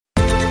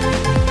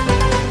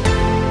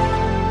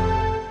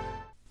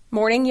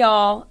Morning,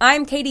 y'all.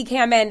 I'm Katie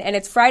Kamen, and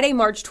it's Friday,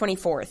 March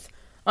 24th.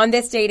 On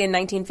this date in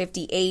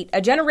 1958,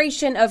 a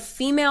generation of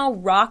female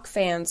rock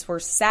fans were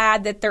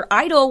sad that their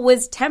idol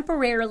was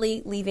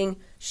temporarily leaving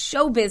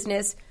show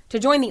business to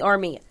join the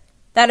Army.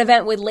 That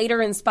event would later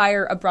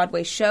inspire a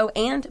Broadway show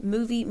and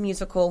movie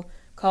musical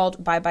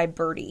called Bye Bye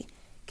Birdie.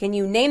 Can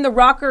you name the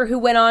rocker who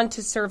went on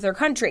to serve their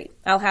country?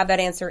 I'll have that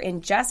answer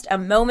in just a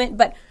moment,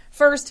 but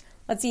first,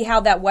 let's see how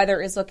that weather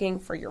is looking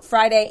for your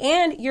Friday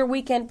and your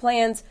weekend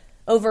plans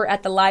over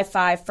at the Live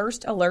 5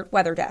 First Alert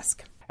Weather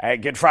Desk. Hey,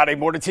 good Friday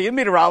morning to you.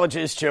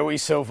 Meteorologist Joey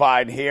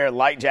Sovine here.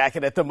 Light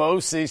jacket at the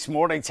most this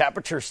morning.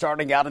 Temperature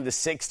starting out in the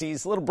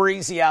 60s. A little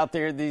breezy out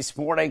there this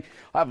morning.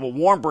 We'll have a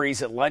warm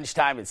breeze at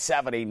lunchtime at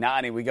 70,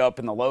 90. We go up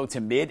in the low to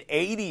mid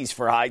 80s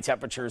for high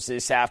temperatures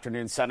this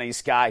afternoon. Sunny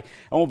sky.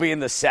 And we'll be in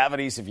the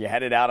 70s if you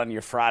headed out on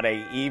your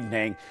Friday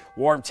evening.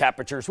 Warm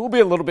temperatures. Will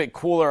be a little bit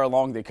cooler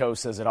along the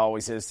coast as it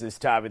always is this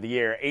time of the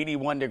year.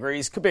 81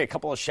 degrees. Could be a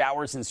couple of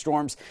showers and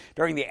storms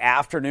during the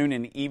afternoon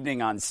and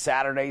evening on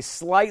Saturday.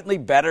 Slightly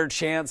better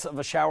chance of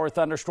a shower or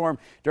thunderstorm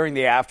during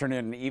the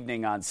afternoon and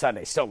evening on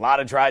Sunday. Still a lot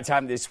of dry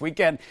time this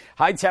weekend.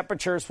 High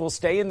temperatures will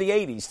stay in the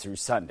 80s through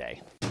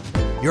Sunday.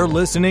 You're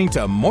listening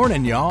to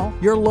Morning Y'all,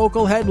 your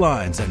local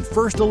headlines and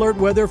First Alert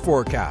weather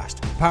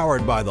forecast,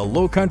 powered by the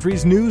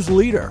Lowcountry's news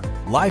leader,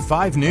 Live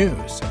 5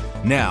 News.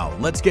 Now,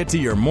 let's get to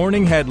your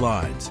morning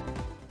headlines.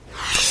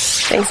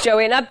 Thanks,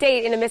 Joey. An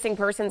update in a missing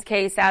persons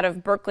case out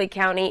of Berkeley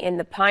County in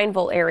the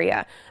Pineville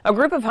area. A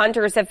group of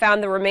hunters have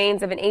found the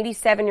remains of an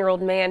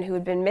 87-year-old man who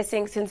had been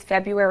missing since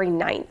February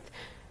 9th.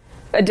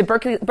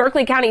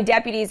 Berkeley County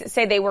deputies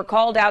say they were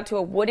called out to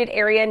a wooded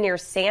area near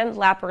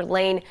Sandlapper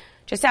Lane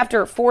just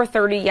after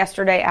 4:30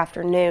 yesterday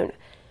afternoon.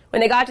 When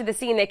they got to the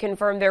scene, they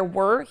confirmed there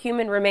were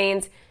human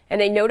remains,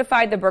 and they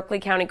notified the Berkeley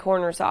County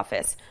Coroner's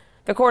Office.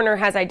 The coroner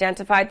has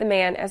identified the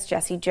man as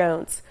Jesse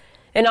Jones.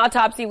 An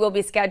autopsy will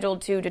be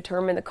scheduled to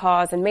determine the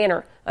cause and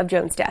manner of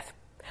Jones' death.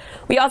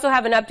 We also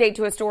have an update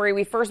to a story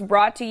we first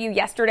brought to you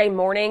yesterday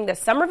morning. The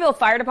Somerville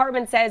Fire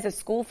Department says a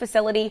school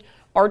facility,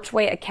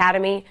 Archway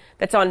Academy,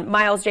 that's on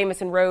Miles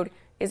Jamison Road,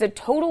 is a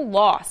total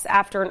loss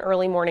after an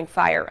early morning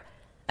fire.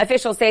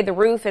 Officials say the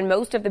roof and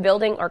most of the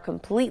building are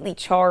completely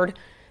charred.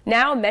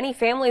 Now, many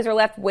families are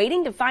left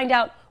waiting to find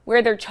out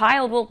where their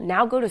child will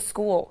now go to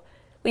school.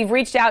 We've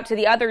reached out to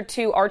the other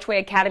two Archway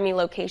Academy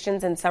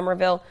locations in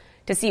Somerville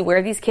to see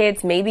where these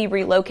kids may be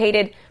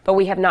relocated, but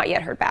we have not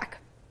yet heard back.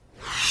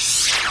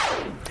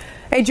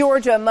 A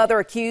Georgia mother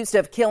accused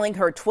of killing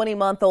her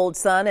 20-month-old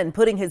son and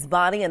putting his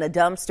body in a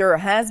dumpster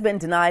has been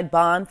denied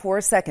bond for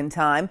a second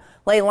time.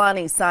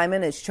 Leilani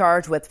Simon is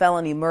charged with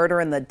felony murder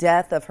in the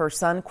death of her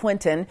son,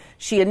 Quentin.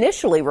 She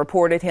initially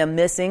reported him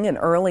missing in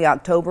early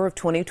October of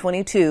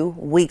 2022.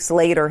 Weeks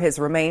later, his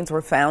remains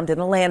were found in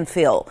a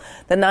landfill.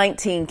 The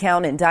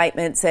 19-count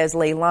indictment says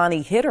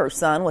Leilani hit her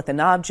son with an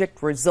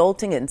object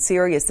resulting in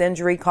serious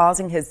injury,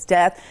 causing his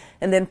death,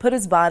 and then put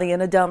his body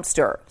in a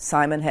dumpster.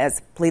 Simon has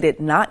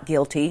pleaded not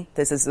guilty.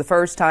 This is the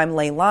first time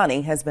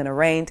Leilani has been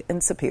arraigned in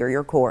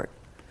Superior Court.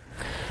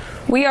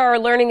 We are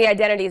learning the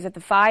identities of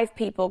the 5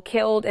 people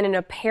killed in an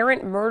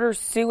apparent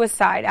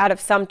murder-suicide out of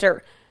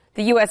Sumter.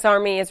 The U.S.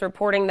 Army is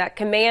reporting that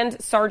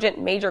Command Sergeant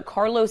Major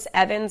Carlos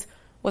Evans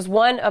was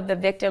one of the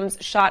victims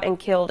shot and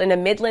killed in a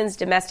Midlands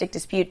domestic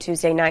dispute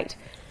Tuesday night.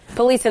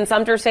 Police in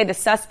Sumter say the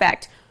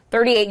suspect,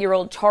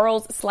 38-year-old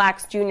Charles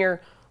Slacks Jr.,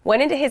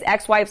 went into his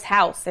ex-wife's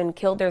house and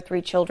killed their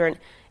 3 children,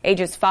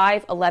 ages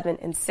 5, 11,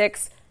 and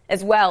 6,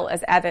 as well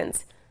as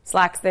Evans.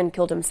 Slacks then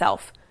killed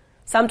himself.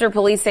 Sumter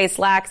police say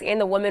Slacks and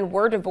the woman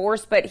were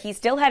divorced, but he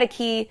still had a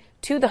key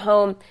to the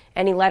home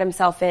and he let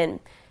himself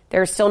in.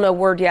 There's still no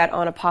word yet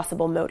on a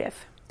possible motive.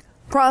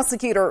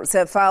 Prosecutors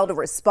have filed a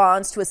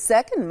response to a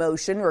second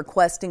motion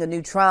requesting a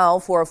new trial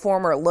for a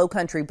former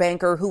Lowcountry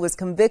banker who was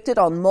convicted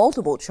on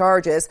multiple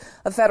charges.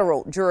 A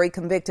federal jury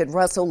convicted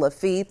Russell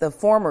Lafitte, the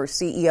former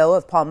CEO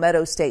of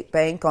Palmetto State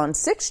Bank, on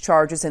 6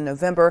 charges in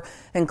November,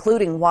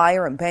 including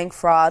wire and bank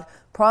fraud.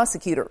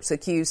 Prosecutors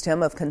accused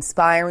him of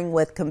conspiring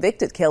with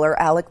convicted killer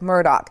Alec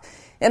Murdaugh.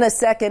 In a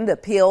second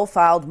appeal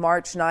filed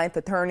March 9th,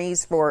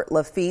 attorneys for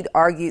Lafitte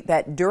argued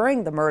that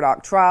during the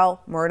Murdaugh trial,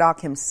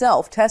 Murdaugh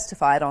himself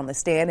testified on the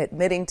stand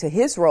admitting to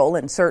his role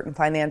in certain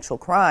financial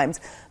crimes,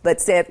 but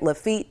said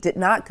Lafitte did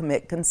not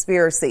commit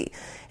conspiracy.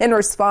 In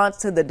response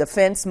to the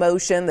defense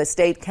motion, the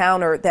state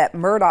countered that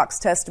Murdaugh's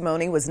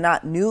testimony was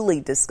not newly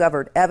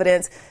discovered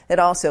evidence. It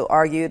also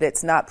argued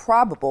it's not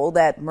probable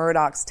that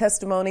Murdaugh's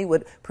testimony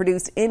would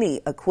produce any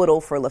acquittal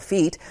for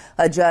Lafitte.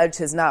 A judge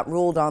has not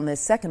ruled on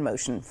this second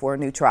motion for a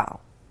new trial.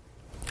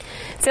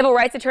 Civil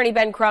rights attorney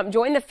Ben Crump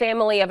joined the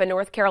family of a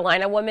North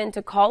Carolina woman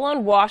to call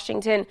on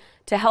Washington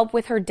to help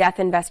with her death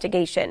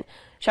investigation.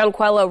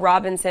 Shanquella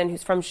Robinson,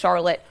 who's from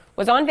Charlotte,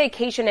 was on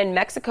vacation in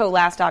Mexico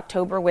last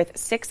October with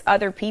 6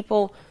 other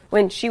people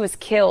when she was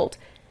killed.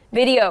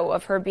 Video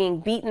of her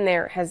being beaten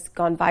there has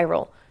gone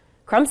viral.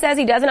 Crump says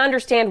he doesn't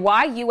understand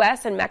why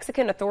U.S. and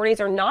Mexican authorities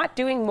are not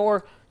doing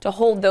more to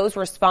hold those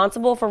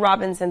responsible for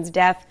Robinson's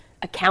death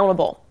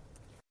accountable.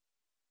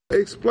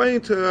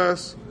 Explain to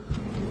us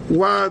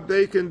why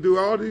they can do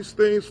all these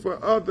things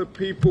for other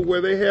people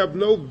where they have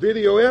no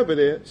video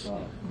evidence.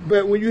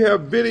 But when you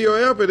have video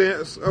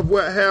evidence of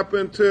what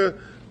happened to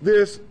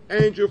this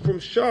angel from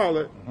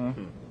Charlotte,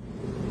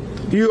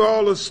 you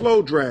all are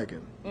slow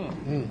dragging.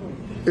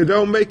 It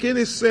don't make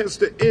any sense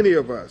to any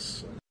of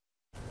us.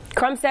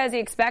 Trump says he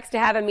expects to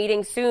have a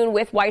meeting soon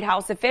with White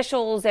House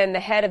officials and the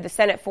head of the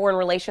Senate Foreign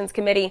Relations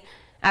Committee.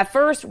 At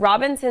first,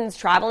 Robinson's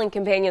traveling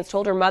companions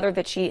told her mother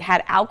that she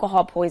had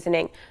alcohol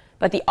poisoning,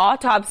 but the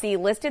autopsy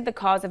listed the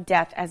cause of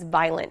death as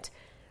violent.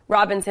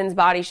 Robinson's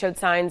body showed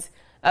signs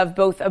of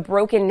both a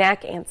broken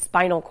neck and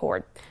spinal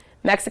cord.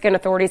 Mexican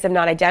authorities have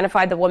not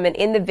identified the woman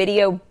in the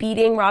video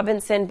beating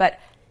Robinson, but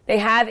they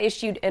have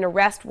issued an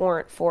arrest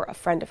warrant for a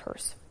friend of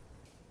hers.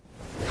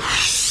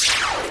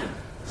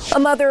 A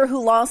mother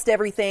who lost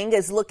everything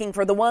is looking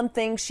for the one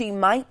thing she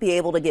might be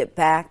able to get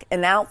back,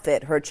 an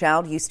outfit her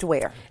child used to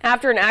wear.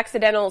 After an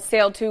accidental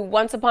sale to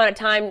Once Upon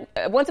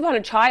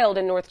a Child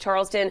in North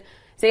Charleston,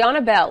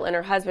 Zayana Bell and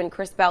her husband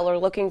Chris Bell are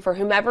looking for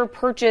whomever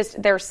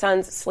purchased their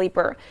son's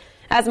sleeper.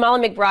 As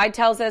Molly McBride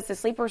tells us, the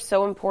sleeper is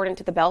so important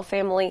to the Bell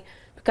family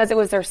because it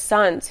was their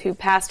son's who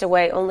passed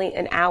away only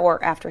an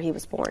hour after he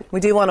was born. We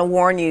do want to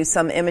warn you,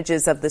 some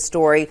images of the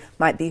story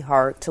might be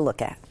hard to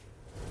look at.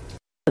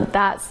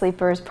 That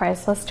sleeper is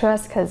priceless to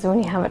us because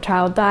when you have a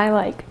child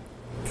die,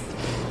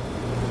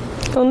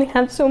 you only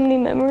have so many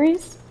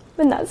memories,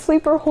 and that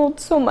sleeper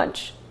holds so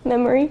much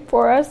memory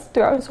for us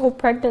throughout his whole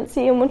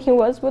pregnancy and when he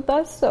was with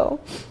us, so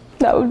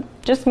that would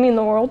just mean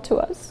the world to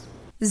us.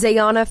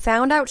 Zayana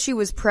found out she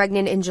was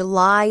pregnant in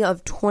July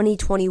of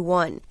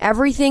 2021.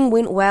 Everything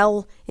went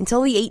well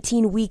until the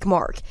 18-week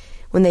mark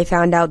when they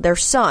found out their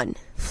son,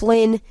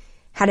 Flynn,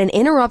 had an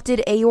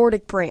interrupted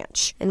aortic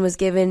branch and was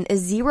given a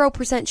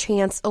 0%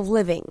 chance of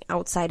living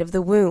outside of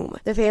the womb.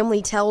 The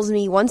family tells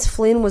me once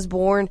Flynn was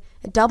born,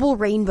 a double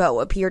rainbow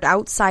appeared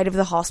outside of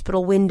the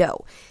hospital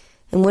window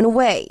and went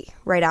away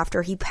right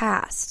after he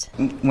passed.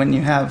 When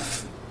you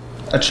have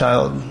a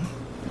child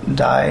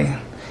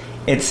die,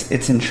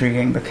 it's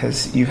intriguing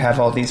because you have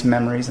all these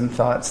memories and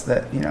thoughts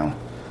that,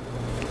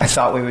 I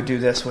thought we would do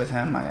this with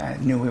him. I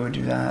knew we would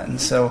do that.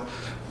 And so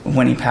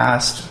when he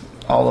passed,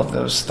 all of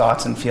those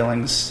thoughts and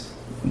feelings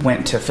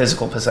went to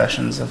physical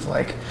possessions of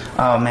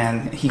oh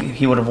man,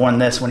 he would have worn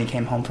this when he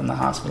came home from the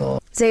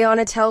hospital.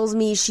 Zayana tells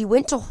me she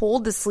went to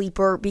hold the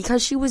sleeper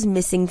because she was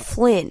missing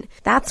Flynn.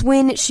 That's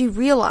when she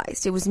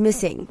realized it was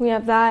missing. We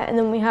have that, and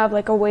then we have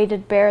a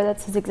weighted bear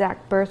that's his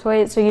exact birth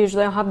weight, so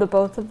usually I'll have the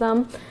both of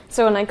them.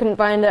 So when I couldn't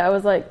find it, I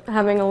was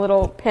having a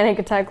little panic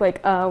attack,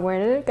 where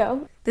did it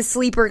go? The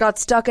sleeper got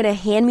stuck in a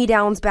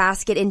hand-me-downs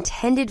basket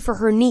intended for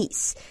her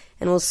niece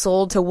and was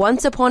sold to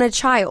Once Upon a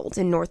Child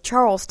in North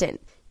Charleston.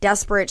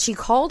 Desperate, she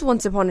called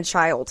Once Upon a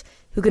Child,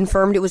 who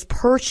confirmed it was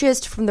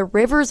purchased from the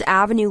Rivers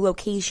Avenue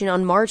location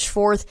on March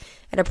 4th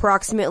at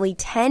approximately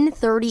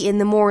 10:30 in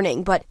the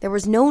morning, but there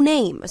was no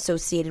name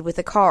associated with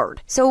the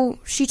card. So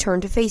she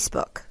turned to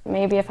Facebook.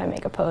 Maybe if I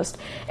make a post,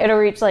 it'll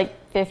reach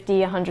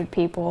 50, 100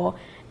 people.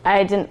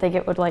 I didn't think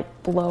it would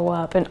blow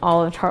up and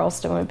all of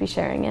Charleston would be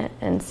sharing it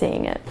and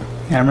seeing it.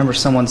 Yeah, I remember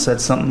someone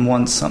said something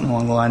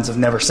along the lines of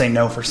never say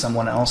no for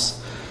someone else.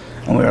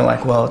 And we were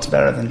well, it's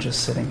better than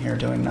just sitting here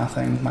doing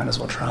nothing. Might as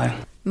well try.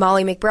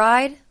 Molly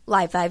McBride,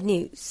 Live 5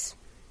 News.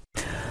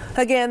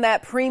 Again,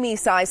 that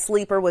preemie-size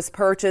sleeper was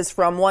purchased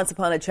from Once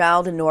Upon a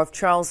Child in North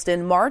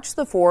Charleston, March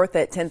the 4th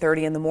at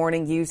 10:30 in the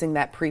morning using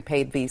that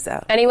prepaid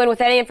Visa. Anyone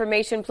with any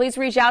information, please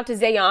reach out to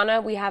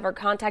Zayana. We have her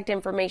contact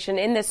information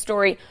in this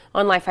story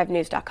on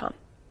live5news.com.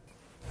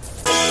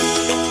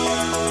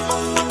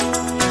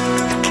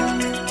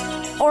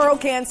 Oral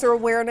Cancer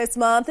Awareness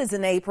Month is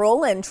in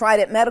April, and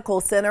Trident Medical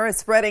Center is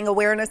spreading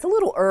awareness a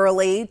little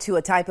early to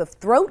a type of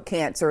throat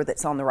cancer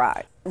that's on the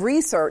rise.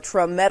 Research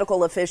from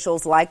medical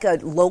officials like a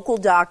local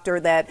doctor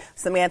that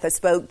Samantha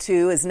spoke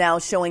to is now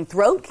showing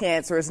throat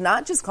cancer is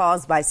not just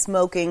caused by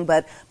smoking,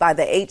 but by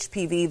the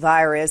HPV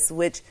virus,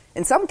 which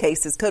in some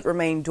cases could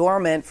remain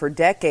dormant for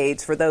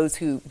decades for those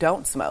who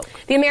don't smoke.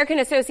 The American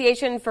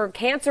Association for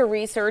Cancer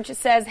Research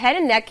says head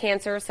and neck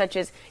cancer, such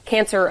as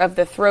cancer of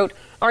the throat,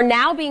 are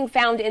now being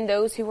found in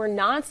those who are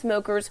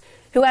non-smokers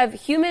who have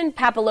human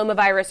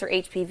papillomavirus or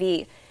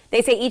HPV.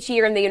 They say each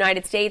year in the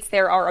United States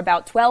there are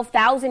about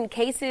 12,000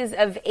 cases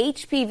of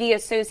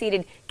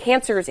HPV-associated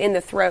cancers in the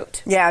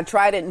throat. Yeah,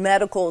 Trident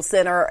Medical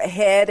Center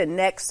head and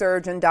neck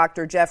surgeon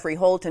Dr. Jeffrey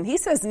Holton, he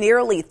says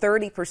nearly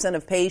 30%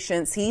 of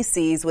patients he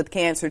sees with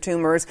cancer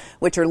tumors,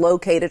 which are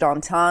located on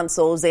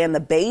tonsils and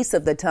the base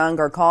of the tongue,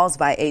 are caused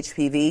by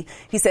HPV.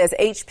 He says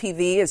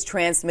HPV is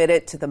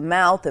transmitted to the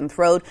mouth and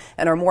throat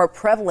and are more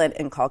prevalent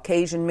in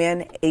Caucasian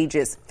men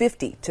ages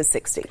 50 to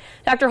 60.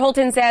 Dr.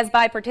 Holton says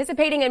by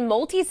participating in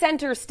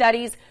multi-center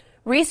studies,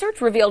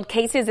 research revealed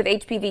cases of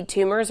HPV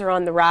tumors are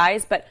on the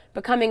rise, but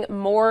becoming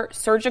more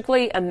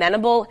surgically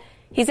amenable.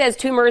 He says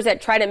tumors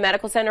at Trident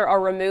Medical Center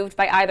are removed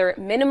by either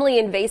minimally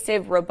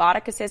invasive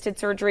robotic-assisted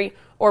surgery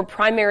or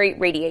primary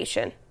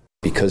radiation.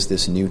 Because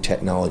this new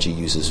technology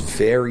uses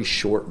very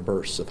short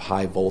bursts of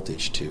high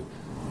voltage to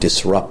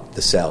disrupt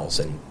the cells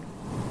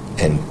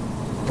and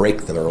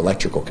break their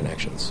electrical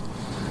connections,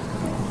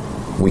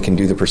 We can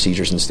do the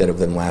procedures instead of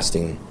them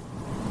lasting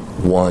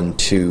 1,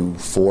 2,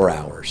 4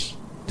 hours.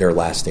 They're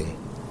lasting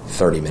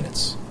 30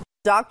 minutes.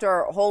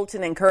 Dr.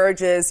 Holton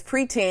encourages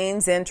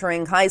preteens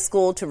entering high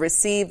school to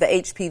receive the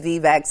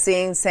HPV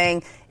vaccine,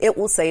 saying it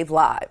will save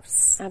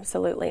lives.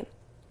 Absolutely.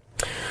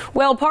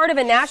 Well, part of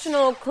a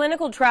national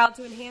clinical trial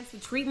to enhance the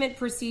treatment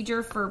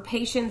procedure for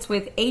patients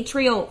with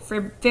atrial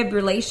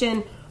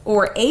fibrillation,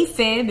 or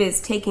AFib,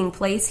 is taking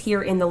place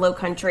here in the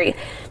Lowcountry.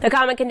 The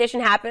common condition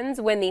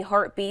happens when the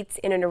heart beats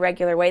in an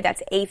irregular way.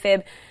 That's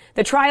AFib.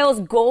 The trial's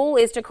goal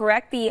is to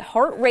correct the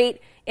heart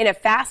rate in a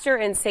faster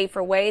and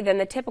safer way than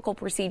the typical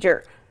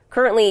procedure.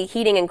 Currently,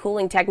 heating and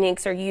cooling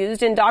techniques are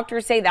used, and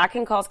doctors say that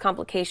can cause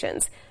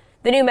complications.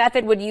 The new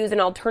method would use an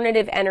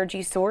alternative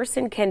energy source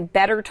and can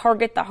better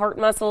target the heart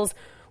muscles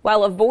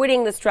while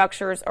avoiding the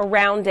structures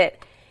around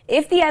it.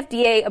 If the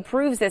FDA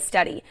approves this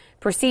study,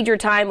 procedure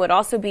time would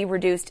also be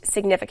reduced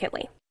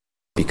significantly.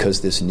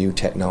 Because this new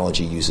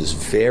technology uses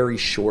very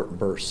short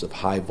bursts of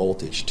high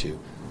voltage to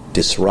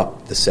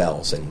disrupt the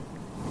cells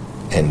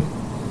and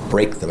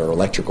break their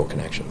electrical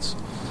connections,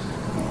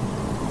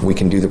 we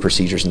can do the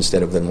procedures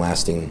instead of them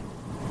lasting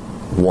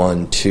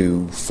 1,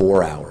 2,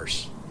 4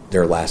 hours.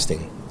 They're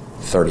lasting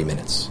 30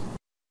 minutes.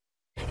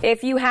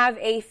 If you have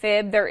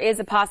AFib, there is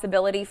a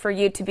possibility for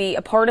you to be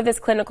a part of this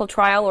clinical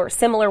trial or a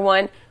similar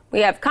one.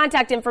 We have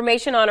contact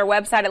information on our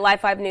website at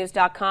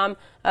live5news.com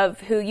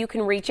of who you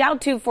can reach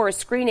out to for a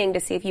screening to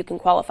see if you can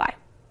qualify.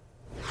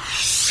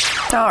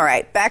 All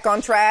right, back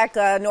on track.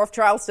 North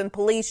Charleston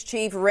Police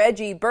Chief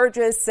Reggie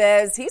Burgess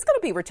says he's going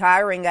to be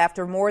retiring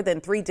after more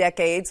than 3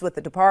 decades with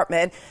the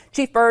department.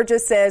 Chief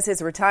Burgess says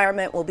his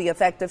retirement will be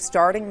effective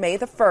starting May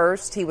the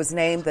 1st. He was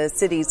named the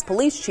city's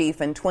police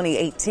chief in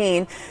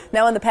 2018.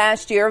 Now, in the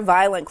past year,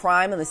 violent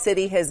crime in the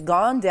city has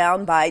gone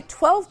down by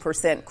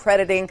 12%,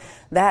 crediting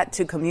that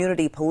to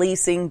community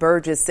policing.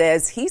 Burgess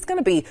says he's going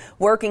to be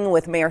working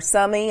with Mayor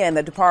Summey and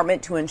the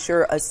department to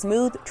ensure a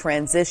smooth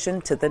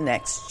transition to the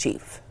next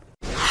chief.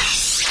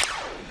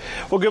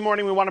 Well, good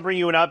morning. We want to bring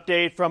you an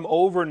update from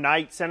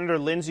overnight. Senator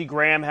Lindsey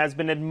Graham has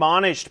been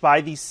admonished by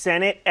the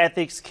Senate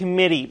Ethics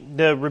Committee.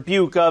 The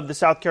rebuke of the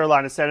South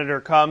Carolina senator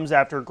comes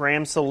after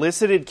Graham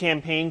solicited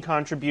campaign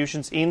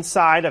contributions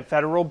inside a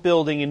federal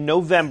building in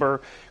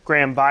November.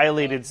 Graham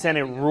violated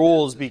Senate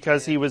rules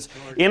because he was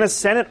in a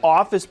Senate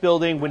office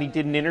building when he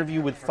did an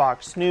interview with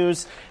Fox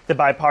News. The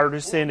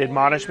bipartisan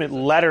admonishment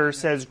letter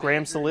says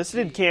Graham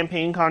solicited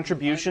campaign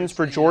contributions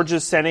for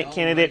Georgia's Senate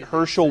candidate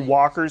Herschel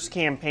Walker's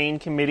campaign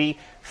committee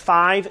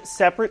 5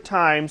 separate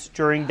times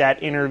during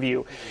that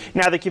interview.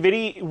 Now, the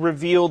committee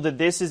revealed that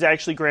this is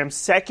actually Graham's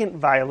second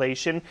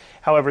violation.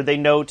 However, they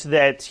note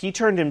that he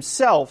turned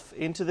himself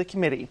into the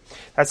committee.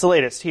 That's the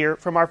latest here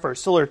from our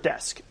First Alert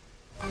desk.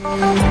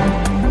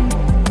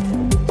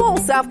 Well,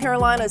 South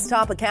Carolina's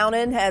top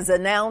accountant has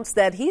announced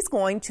that he's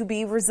going to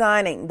be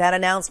resigning. That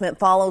announcement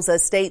follows a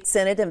state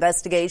Senate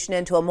investigation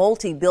into a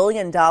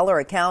multi-billion-dollar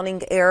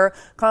accounting error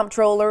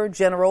Comptroller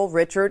General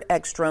Richard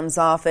Ekstrom's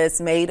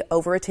office made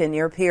over a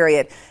 10-year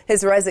period.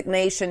 His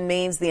resignation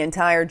means the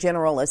entire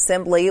General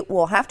Assembly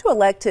will have to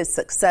elect his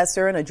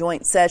successor in a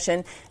joint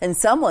session, and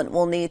someone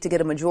will need to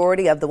get a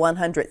majority of the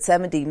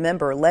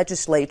 170-member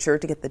legislature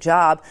to get the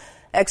job.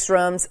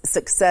 Ekstrom's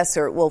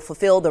successor will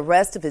fulfill the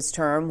rest of his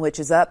term, which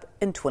is up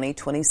in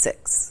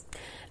 2026.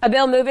 A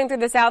bill moving through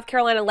the South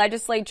Carolina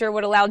legislature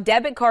would allow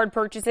debit card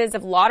purchases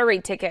of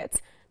lottery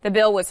tickets. The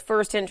bill was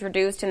first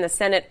introduced in the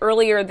Senate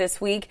earlier this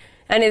week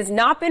and has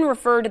now been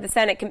referred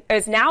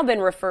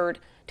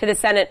to the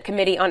Senate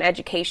Committee on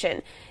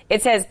Education.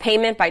 It says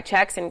payment by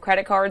checks and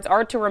credit cards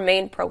are to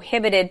remain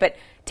prohibited, but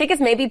tickets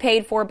may be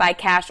paid for by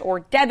cash or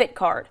debit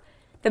card.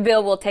 The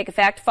bill will take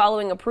effect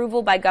following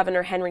approval by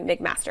Governor Henry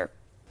McMaster.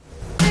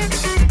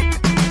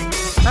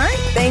 All right.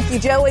 Thank you,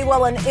 Joey.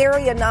 Well, an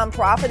area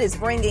nonprofit is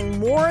bringing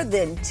more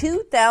than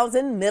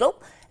 2,000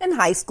 middle and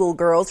high school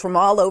girls from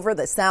all over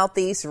the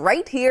Southeast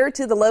right here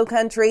to the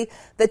Lowcountry.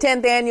 The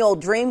 10th annual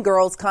Dream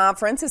Girls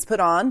Conference is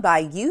put on by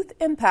Youth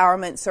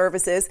Empowerment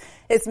Services.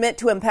 It's meant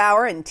to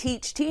empower and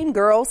teach teen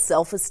girls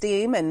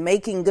self-esteem and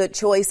making good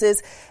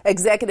choices.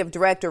 Executive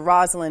Director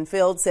Rosalind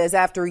Field says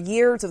after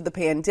years of the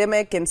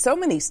pandemic and so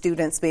many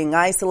students being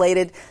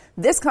isolated,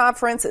 this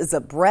conference is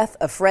a breath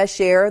of fresh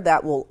air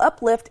that will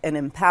uplift and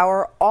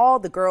empower all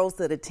the girls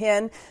that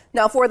attend.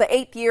 Now, for the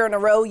 8th year in a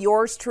row,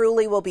 yours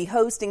truly will be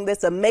hosting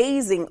this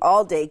amazing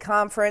all-day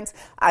conference.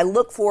 I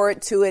look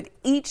forward to it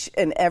each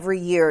and every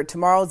year.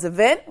 Tomorrow's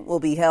event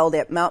will be held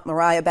at Mount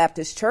Moriah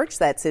Baptist Church.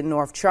 That's in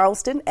North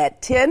Charleston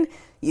at 10.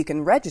 You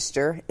can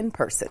register in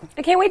person.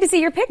 I can't wait to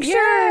see your pictures.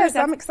 Yes,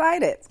 I'm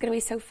excited. It's going to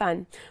be so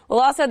fun. Well,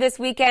 also this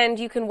weekend,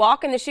 you can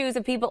walk in the shoes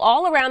of people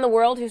all around the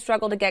world who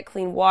struggle to get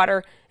clean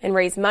water and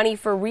raise money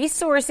for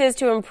resources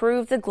to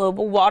improve the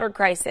global water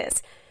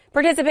crisis.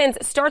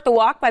 Participants start the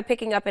walk by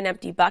picking up an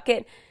empty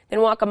bucket, then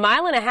walk 1.5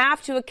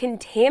 miles to a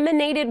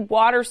contaminated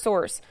water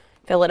source,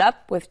 fill it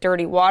up with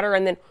dirty water,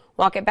 and then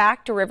walk it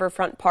back to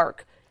Riverfront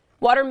Park.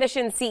 Water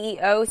Mission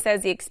CEO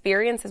says the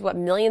experience is what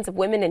millions of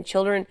women and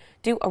children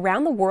do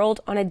around the world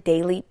on a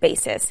daily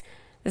basis.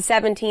 The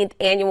 17th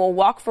annual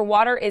Walk for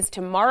Water is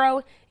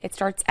tomorrow. It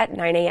starts at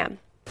 9 a.m.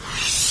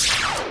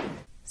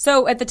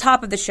 So at the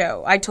top of the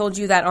show, I told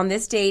you that on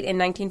this date in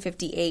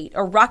 1958,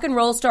 a rock and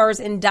roll star's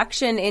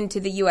induction into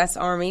the U.S.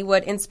 Army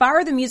would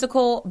inspire the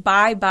musical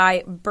Bye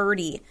Bye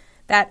Birdie.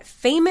 That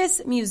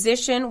famous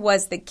musician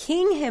was the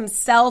king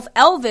himself,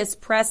 Elvis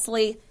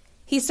Presley.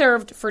 He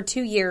served for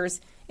 2 years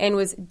and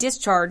was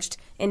discharged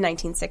in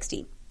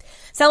 1960.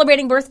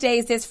 Celebrating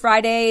birthdays this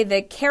Friday,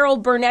 the Carol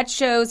Burnett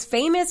Show's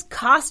famous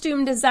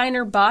costume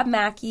designer Bob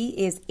Mackie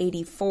is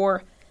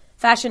 84.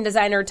 Fashion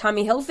designer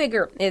Tommy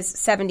Hilfiger is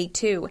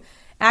 72.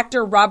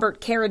 Actor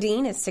Robert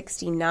Carradine is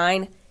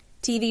 69.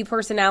 TV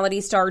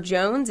personality Star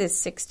Jones is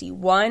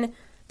 61.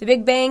 The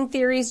Big Bang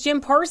Theory's Jim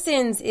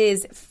Parsons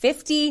is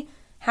 50.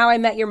 How I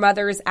Met Your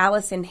Mother's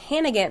Allison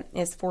Hannigan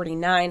is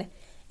 49.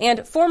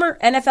 And former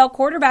NFL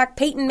quarterback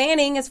Peyton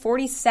Manning is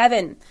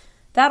 47.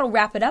 That'll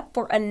wrap it up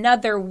for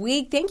another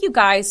week. Thank you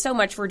guys so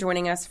much for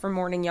joining us for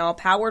Morning Y'all,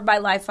 powered by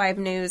Live 5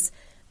 News.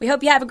 We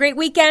hope you have a great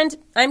weekend.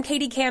 I'm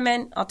Katie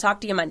Kamen. I'll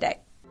talk to you Monday.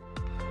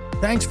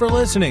 Thanks for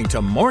listening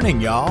to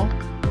Morning Y'all.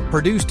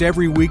 Produced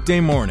every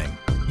weekday morning.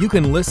 You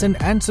can listen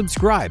and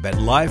subscribe at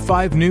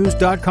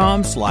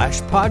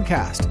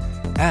live5news.com/podcast.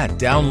 And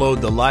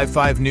download the Live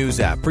 5 News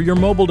app for your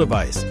mobile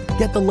device.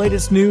 Get the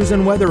latest news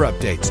and weather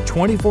updates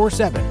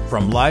 24/7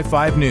 from Live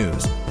 5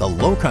 News, the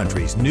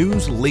Lowcountry's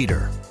news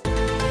leader.